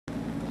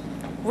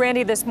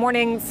Randy, this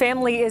morning,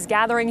 family is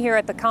gathering here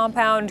at the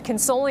compound,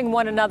 consoling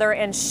one another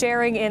and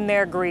sharing in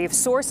their grief.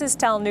 Sources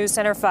tell News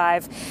Center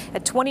 5 a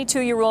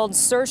 22-year-old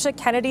Saoirse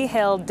Kennedy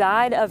Hill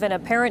died of an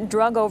apparent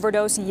drug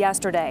overdose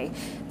yesterday.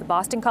 The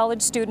Boston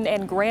College student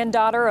and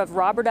granddaughter of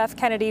Robert F.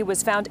 Kennedy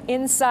was found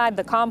inside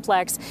the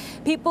complex.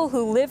 People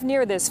who live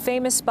near this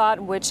famous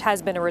spot, which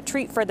has been a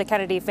retreat for the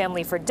Kennedy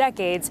family for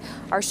decades,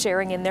 are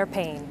sharing in their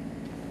pain.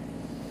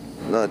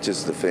 Not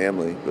just the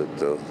family, but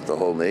the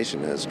whole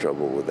nation has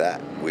trouble with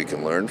that. We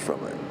can learn from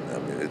it. I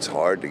mean, it's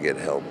hard to get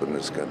help in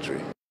this country.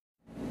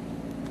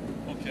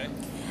 Okay.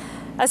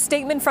 A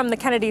statement from the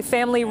Kennedy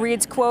family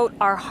reads, quote,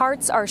 "Our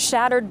hearts are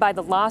shattered by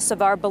the loss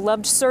of our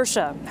beloved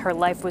Saoirse. Her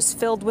life was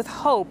filled with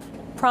hope,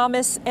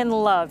 promise, and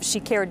love. She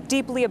cared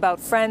deeply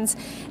about friends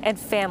and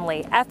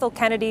family." Ethel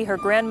Kennedy, her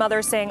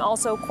grandmother, saying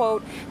also,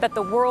 quote, that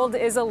the world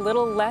is a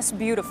little less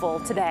beautiful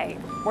today.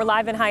 We're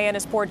live in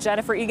Hyannisport.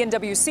 Jennifer Egan,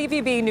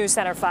 WCVB News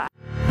Center 5.